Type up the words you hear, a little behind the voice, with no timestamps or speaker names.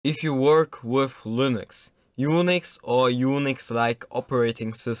If you work with Linux, Unix or Unix-like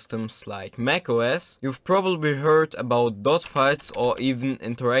operating systems like macOS, you've probably heard about Dotfiles or even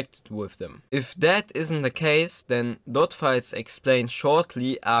interacted with them. If that isn't the case, then Dotfiles explained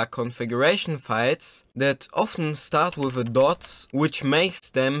shortly are configuration files that often start with a dot, which makes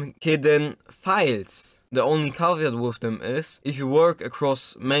them hidden files. The only caveat with them is, if you work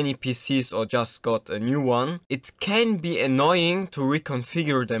across many PCs or just got a new one, it can be annoying to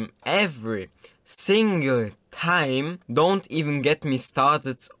reconfigure them every single time. Don't even get me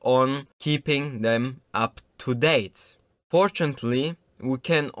started on keeping them up to date. Fortunately, we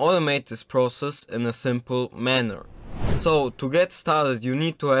can automate this process in a simple manner. So to get started, you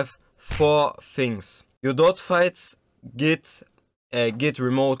need to have 4 things: your Dotfiles, Git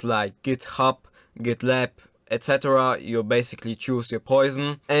remote like GitHub, GitLab, etc. You basically choose your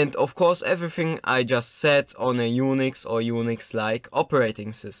poison, and of course everything I just said on a Unix or Unix-like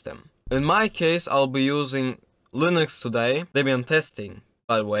operating system. In my case, I'll be using Linux today, Debian testing,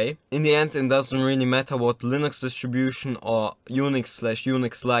 by the way. In the end, it doesn't really matter what Linux distribution or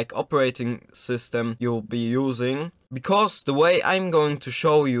Unix/Unix-like operating system you'll be using, because the way I'm going to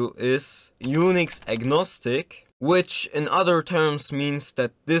show you is Unix agnostic, which in other terms means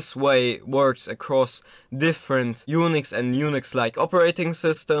that this way works across different Unix and Unix-like operating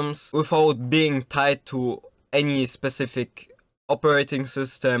systems without being tied to any specific operating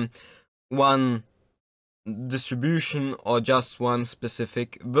system, one distribution, or just one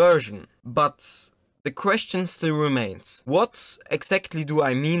specific version. But the question still remains: what exactly do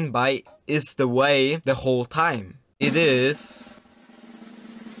I mean by "is the way" the whole time? It is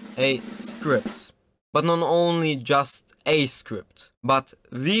a script. But not only just a script, but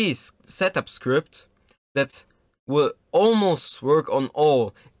the setup script that will almost work on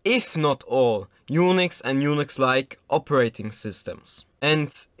all, if not all, Unix and Unix-like operating systems. And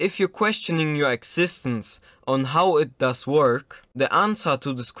if you're questioning your existence on how it does work, the answer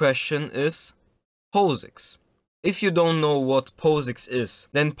to this question is POSIX. If you don't know what POSIX is,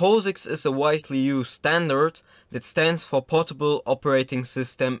 then POSIX is a widely used standard that stands for Portable Operating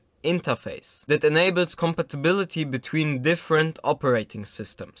System Interface, that enables compatibility between different operating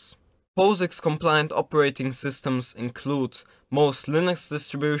systems. POSIX compliant operating systems include most Linux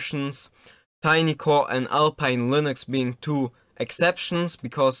distributions, TinyCore and Alpine Linux being 2 exceptions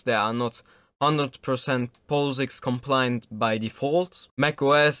because they are not 100% POSIX compliant by default,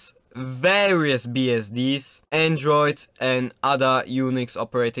 macOS, various BSDs, Android and other Unix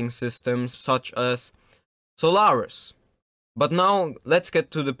operating systems such as Solaris. But now let's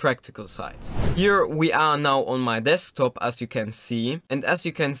get to the practical side. Here we are now on my desktop, as you can see, and as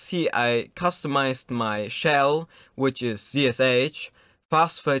you can see I customized my shell, which is ZSH,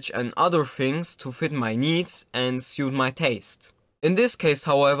 fastfetch and other things to fit my needs and suit my taste. In this case,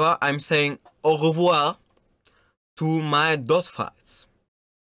 however, I'm saying au revoir to my Dotfiles.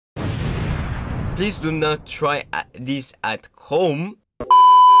 Please do not try this at home.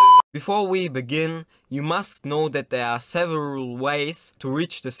 Before we begin, you must know that there are several ways to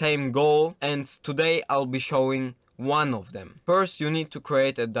reach the same goal, and today I'll be showing one of them. First, you need to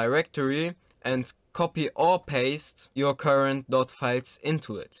create a directory and copy or paste your current Dotfiles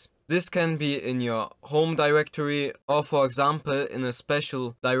into it. This can be in your home directory or, for example, in a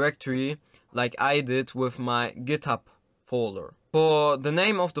special directory like I did with my GitHub folder. For the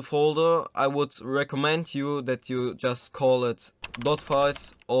name of the folder, I would recommend you that you just call it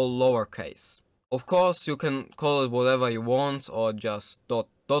Dotfiles, all lowercase. Of course, you can call it whatever you want or just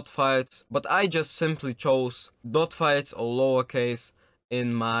 .dotfiles, but I just simply chose Dotfiles, all lowercase,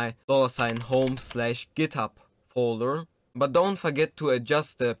 in my $home/GitHub folder. But don't forget to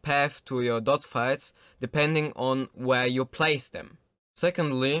adjust the path to your Dotfiles depending on where you place them.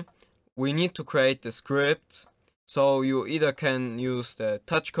 Secondly, we need to create the script. So you either can use the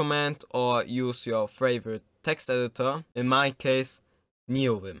touch command or use your favorite text editor, in my case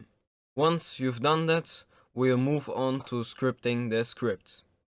NeoVim. Once you've done that, we'll move on to scripting the script.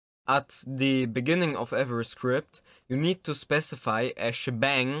 At the beginning of every script, you need to specify a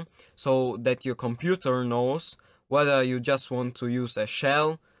shebang so that your computer knows whether you just want to use a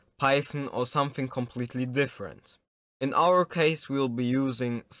shell, Python or something completely different. In our case, we'll be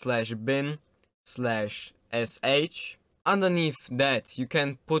using /bin/sh. Underneath that you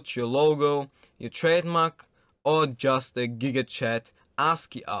can put your logo, your trademark, or just a GigaChat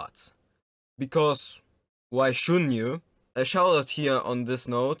ASCII art. Because why shouldn't you? A shout out here on this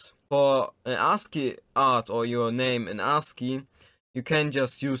note: for an ASCII art or your name in ASCII, you can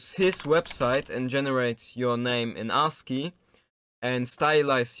just use his website and generate your name in ASCII and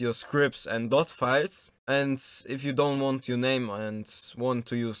stylize your scripts and Dotfiles. And if you don't want your name and want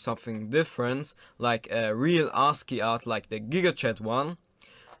to use something different, like a real ASCII art like the GigaChat one,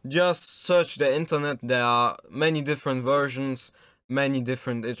 just search the internet. There are many different versions, many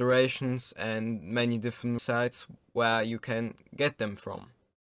different iterations, and many different sites where you can get them from.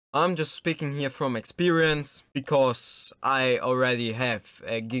 I'm just speaking here from experience, because I already have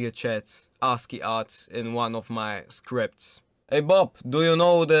a GigaChat ASCII art in one of my scripts. Hey Bob, do you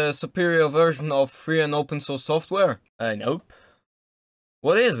know the superior version of free and open source software? Nope.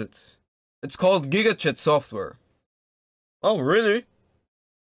 What is it? It's called GigaChat software. Oh, really?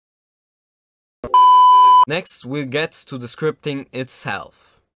 Next, we'll get to the scripting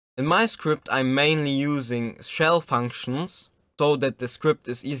itself. In my script, I'm mainly using shell functions, so that the script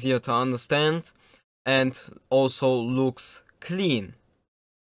is easier to understand and also looks clean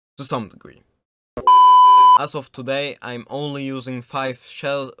to some degree. As of today, I'm only using 5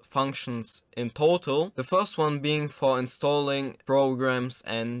 shell functions in total, the first one being for installing programs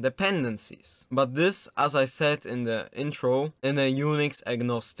and dependencies. But this, as I said in the intro, in a Unix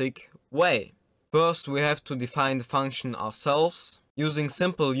agnostic way. First, we have to define the function ourselves, using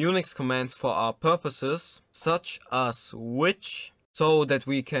simple Unix commands for our purposes, such as which, so that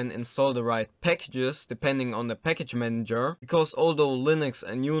we can install the right packages depending on the package manager, because although Linux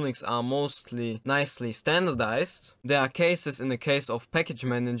and Unix are mostly nicely standardized, there are cases in the case of package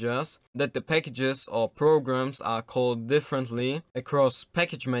managers that the packages or programs are called differently across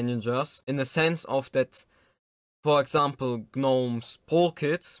package managers, in the sense of that, for example, GNOME's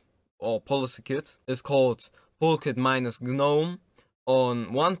polkit or policy kit is called polkit minus GNOME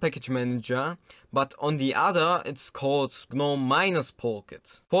on one package manager, but on the other it's called GNOME minus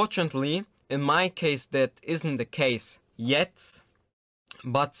polkit. Fortunately, in my case that isn't the case yet,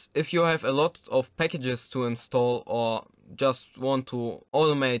 but if you have a lot of packages to install or just want to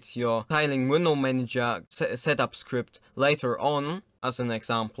automate your tiling window manager setup script later on, as an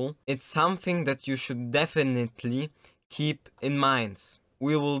example, it's something that you should definitely keep in mind.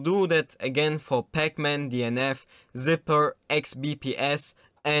 We will do that again for Pacman, DNF, Zipper, XBPS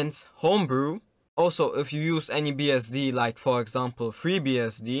and Homebrew. Also, if you use any BSD, like for example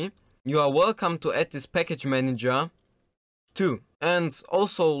FreeBSD, you are welcome to add this package manager too. And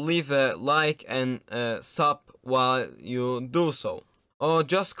also leave a like and a sub while you do so. Or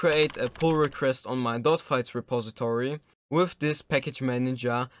just create a pull request on my Dotfiles repository with this package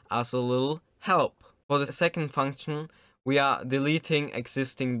manager as a little help. For the second function, we are deleting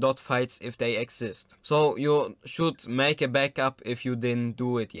existing .files if they exist. So you should make a backup if you didn't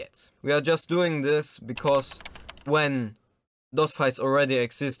do it yet. We are just doing this because when .files already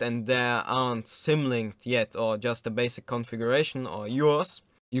exist and they aren't symlinked yet, or just a basic configuration or yours,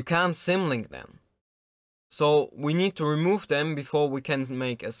 you can't symlink them. So we need to remove them before we can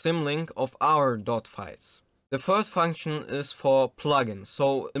make a symlink of our .files. The first function is for plugins.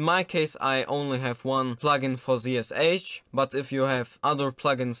 So in my case I only have one plugin for ZSH, but if you have other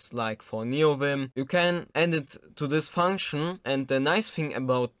plugins like for NeoVim, you can add it to this function. And the nice thing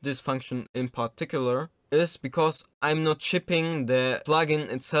about this function in particular is because I'm not shipping the plugin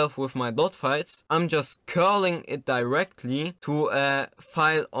itself with my .files, I'm just curling it directly to a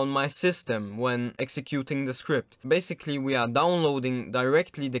file on my system when executing the script. Basically we are downloading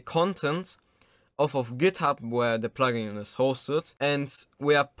directly the content off of GitHub where the plugin is hosted, and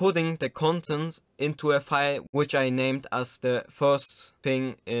we are putting the content into a file which I named as the first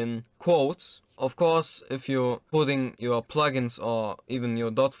thing in quotes. Of course, if you're putting your plugins or even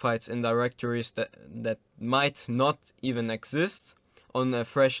your .files in directories that might not even exist on a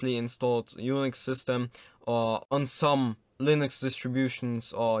freshly installed Unix system or on some Linux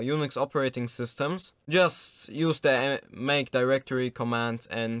distributions or Unix operating systems, just use the make directory command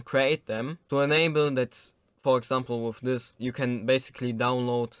and create them to enable that. For example, with this you can basically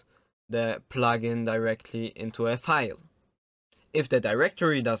download the plugin directly into a file. If the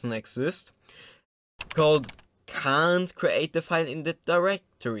directory doesn't exist, code can't create the file in the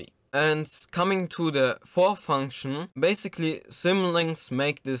directory. And coming to the fourth function, basically symlinks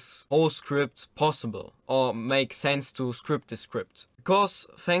make this whole script possible, or make sense to script the script. Because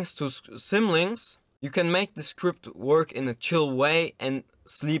thanks to symlinks, you can make the script work in a chill way and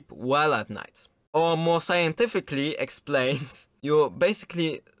sleep well at night. Or more scientifically explained, you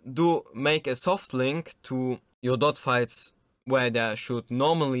basically do make a soft link to your .files where they should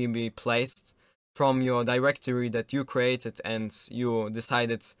normally be placed from your directory that you created and you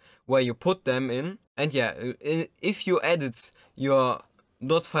decided where you put them in. And yeah, if you edit your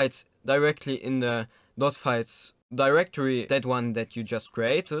 .files directly in the .files directory, that one that you just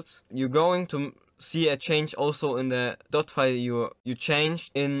created, you're going to see a change also in the dot file you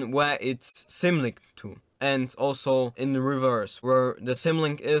changed in where it's symlinked to, and also in the reverse where the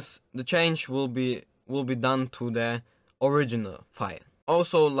symlink is, the change will be done to the original file.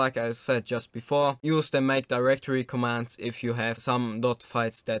 Also, like I said just before, use the make directory commands if you have some dot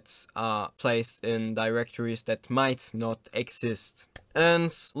files that are placed in directories that might not exist.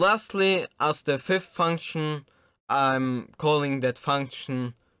 And lastly, as the fifth function, I'm calling that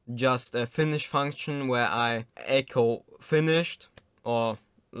function just a finish function, where I echo finished or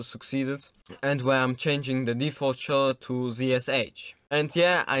succeeded, and where I'm changing the default shell to ZSH. And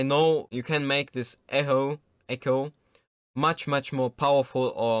yeah, I know you can make this echo much more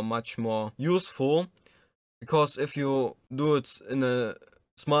powerful or much more useful, because if you do it in a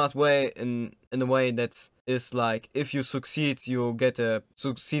smart way, in a way that is like, if you succeed, you get a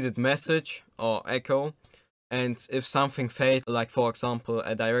succeeded message or echo, and if something failed, like for example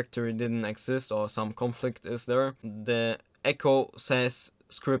a directory didn't exist or some conflict is there, the echo says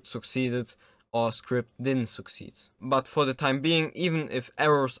script succeeded or script didn't succeed. But for the time being, even if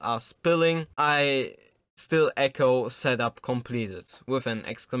errors are spilling, I still echo setup completed with an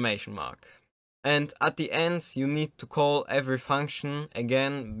exclamation mark. And at the end you need to call every function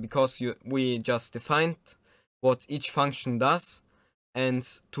again, because we just defined what each function does, and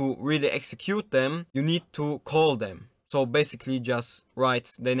to really execute them you need to call them. So basically just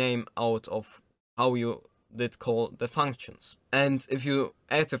write the name out of how you did call the functions. And if you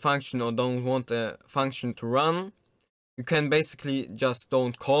add a function or don't want a function to run, you can basically just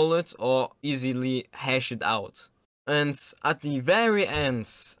don't call it or easily hash it out. And at the very end,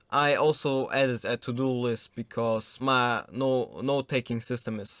 I also added a to-do list, because my note-taking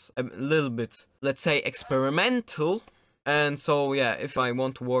system is a little bit, let's say, experimental. And so yeah, if I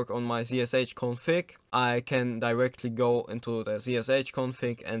want to work on my ZSH config, I can directly go into the ZSH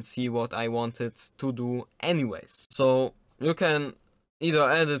config and see what I wanted to do anyways. So you can either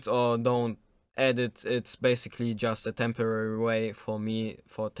edit or don't edit. It's basically just a temporary way for me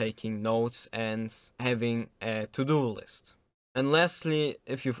for taking notes and having a to-do list. And lastly,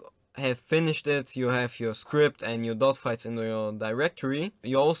 if you have finished it, you have your script and your dot files in your directory,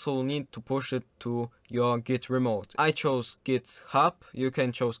 you also need to push it to your Git remote. I chose GitHub, you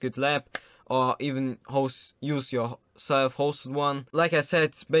can choose GitLab, or even use your self-hosted one. Like I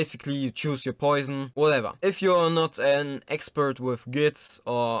said, basically you choose your poison, whatever. If you're not an expert with Git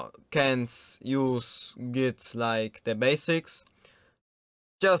or can't use Git like the basics,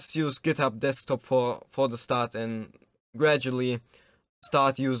 just use GitHub Desktop for the start, and gradually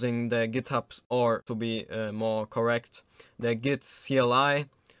start using the GitHub, or to be more correct, the Git CLI,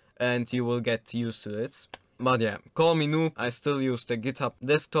 and you will get used to it. But yeah, call me noob, I still use the GitHub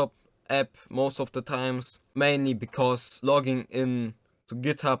Desktop app most of the times, mainly because logging in to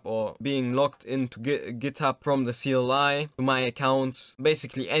GitHub or being logged into GitHub from the CLI to my account,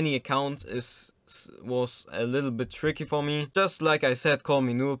 basically any account, was a little bit tricky for me. Just like I said, call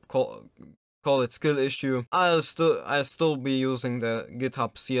me noob, call it skill issue. I'll still be using the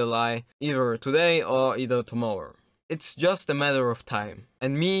GitHub CLI either today or either tomorrow. It's just a matter of time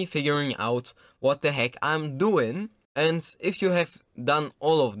and me figuring out what the heck I'm doing. And if you have done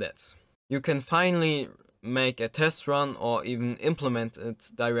all of that, you can finally make a test run or even implement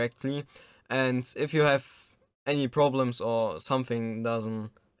it directly. And if you have any problems or something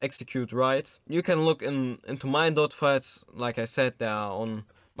doesn't execute right, you can look into my dot files. Like I said, they are on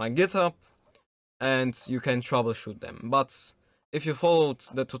my GitHub, and you can troubleshoot them. But if you followed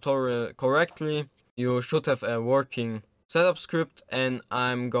the tutorial correctly, you should have a working setup script, and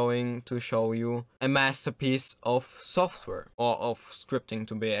I'm going to show you a masterpiece of software, or of scripting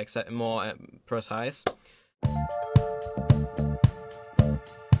to be more precise.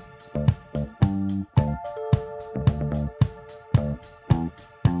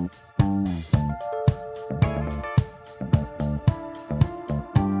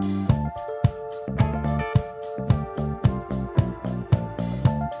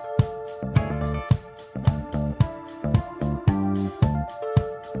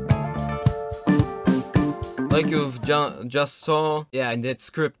 Like you've just saw, yeah, that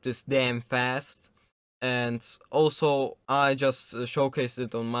script is damn fast. And also I just showcased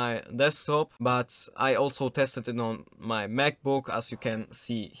it on my desktop, but I also tested it on my MacBook, as you can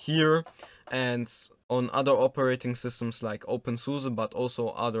see here, and on other operating systems like OpenSUSE, but also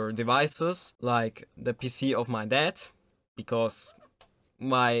other devices like the PC of my dad, because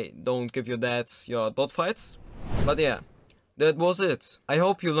why don't give your dad your dot files? But yeah, that was it. I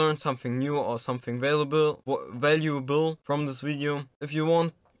hope you learned something new or something valuable from this video. If you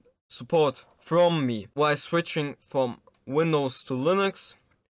want support from me while switching from Windows to Linux,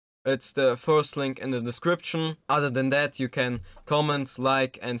 It's the first link in the description. Other than that, you can comment,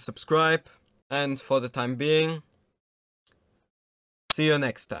 like and subscribe. And for the time being, see you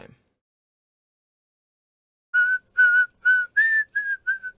next time.